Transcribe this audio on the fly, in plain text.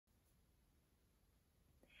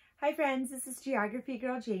Hi friends, this is Geography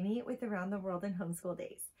Girl Jamie with Around the World in Homeschool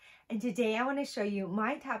Days. And today I want to show you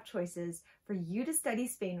my top choices for you to study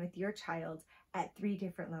Spain with your child at 3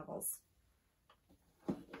 different levels.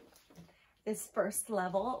 This first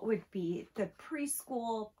level would be the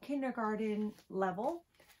preschool kindergarten level.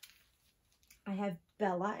 I have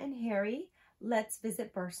Bella and Harry, Let's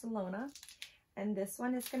Visit Barcelona. And this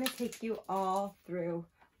one is going to take you all through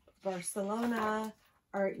Barcelona,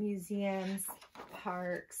 art museums,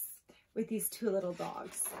 parks, with these 2 little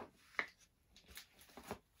dogs.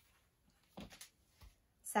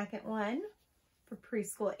 Second one, for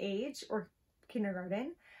preschool age or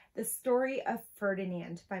kindergarten, The Story of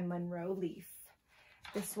Ferdinand by Monroe Leaf.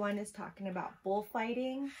 This one is talking about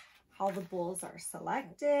bullfighting, how the bulls are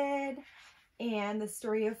selected, and the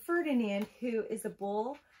story of Ferdinand, who is a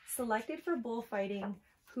bull selected for bullfighting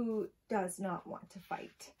who does not want to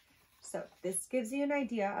fight. So this gives you an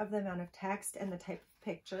idea of the amount of text and the type of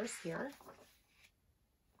pictures here.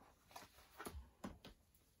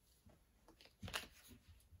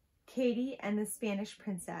 Katie and the Spanish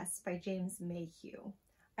Princess by James Mayhew.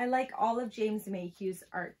 I like all of James Mayhew's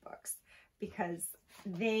art books because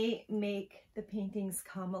they make the paintings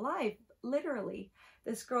come alive, literally.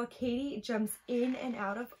 This girl, Katie, jumps in and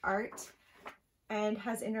out of art and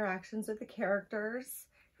has interactions with the characters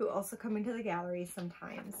who also come into the gallery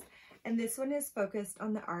sometimes. And this one is focused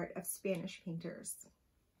on the art of Spanish painters.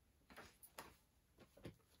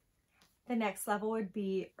 The next level would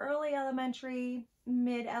be early elementary,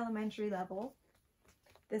 mid-elementary level.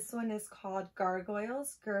 This one is called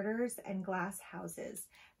Gargoyles, Girders, and Glass Houses,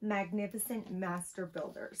 Magnificent Master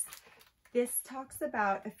Builders. This talks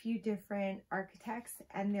about a few different architects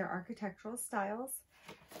and their architectural styles.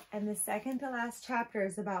 And the second to last chapter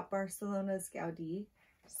is about Barcelona's Gaudí.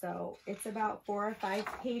 So it's about 4 or 5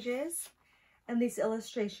 pages. And these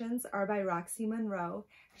illustrations are by Roxy Monroe.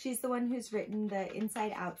 She's the one who's written the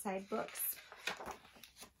Inside Outside books.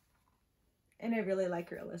 And I really like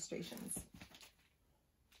her illustrations.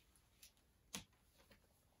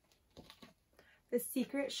 The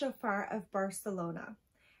Secret Chauffeur of Barcelona.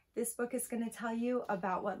 This book is going to tell you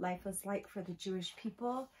about what life was like for the Jewish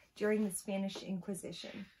people during the Spanish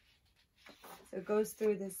Inquisition. So it goes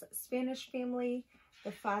through this Spanish family.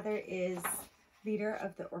 The father is leader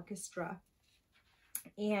of the orchestra,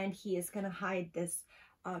 and he is going to hide this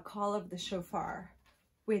call of the shofar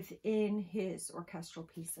within his orchestral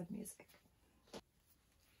piece of music.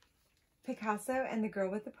 Picasso and the Girl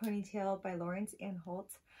with the Ponytail by Lawrence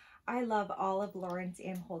Anholt. I love all of Lawrence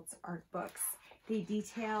Anholt's art books. They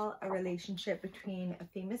detail a relationship between a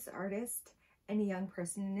famous artist and a young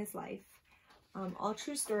person in his life. All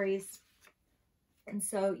true stories. And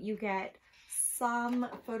so you get some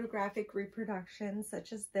photographic reproductions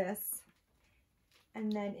such as this.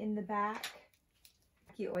 And then in the back,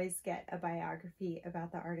 you always get a biography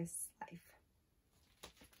about the artist's life.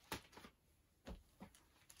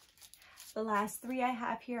 The last 3 I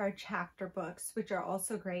have here are chapter books, which are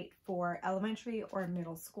also great for elementary or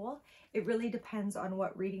middle school. It really depends on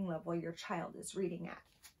what reading level your child is reading at.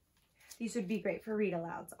 These would be great for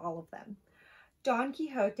read-alouds, all of them. Don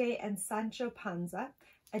Quixote and Sancho Panza,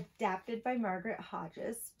 adapted by Margaret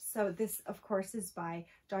Hodges. So this, of course, is by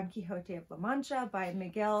Don Quixote of La Mancha by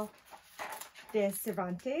Miguel de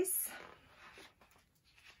Cervantes.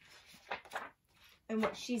 And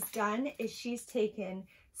what she's done is she's taken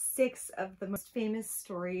 6 of the most famous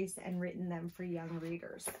stories and written them for young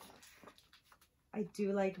readers. I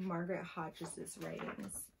do like Margaret Hodges'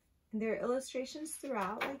 writings. And there are illustrations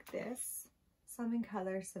throughout like this, some in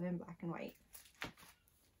color, some in black and white.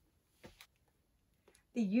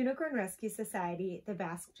 The Unicorn Rescue Society, The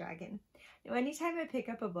Basque Dragon. Now, anytime I pick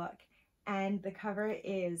up a book and the cover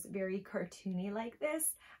is very cartoony like this,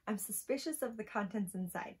 I'm suspicious of the contents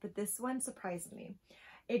inside, but this one surprised me.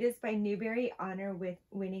 It is by Newbery Honor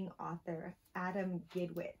winning author Adam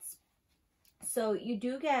Gidwitz. So you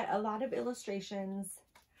do get a lot of illustrations,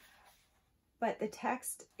 but the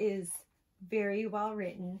text is very well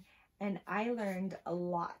written, and I learned a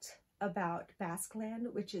lot about Basque Land,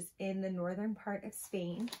 which is in the northern part of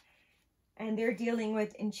Spain, and they're dealing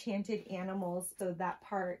with enchanted animals, so that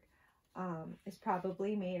part is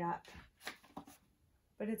probably made up,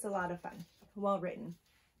 but it's a lot of fun, well written.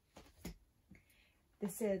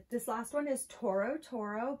 This last one is Toro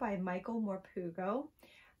Toro by Michael Morpurgo.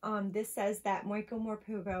 This says that Michael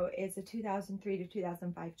Morpurgo is a 2003 to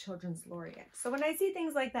 2005 Children's Laureate. So when I see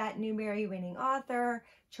things like that, Newbery winning author,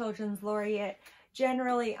 Children's Laureate,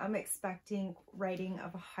 generally I'm expecting writing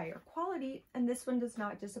of a higher quality, and this one does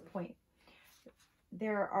not disappoint.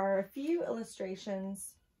 There are a few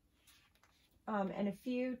illustrations and a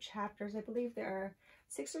few chapters. I believe there are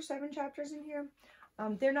 6 or 7 chapters in here.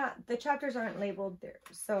 The chapters aren't labeled there,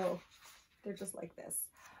 so they're just like this.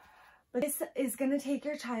 But this is going to take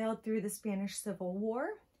your child through the Spanish Civil War.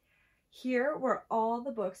 Here were all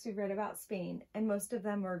the books we read about Spain, and most of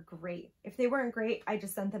them were great. If they weren't great, I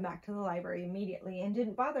just sent them back to the library immediately and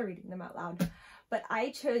didn't bother reading them out loud. But I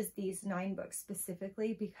chose these 9 books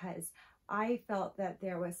specifically because I felt that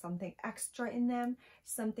there was something extra in them,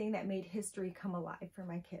 something that made history come alive for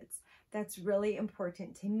my kids. That's really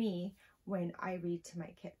important to me when I read to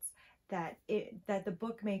my kids, that the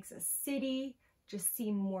book makes a city just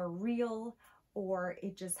seem more real, or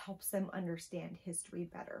it just helps them understand history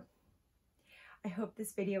better. I hope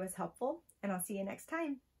this video was helpful, and I'll see you next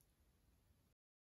time.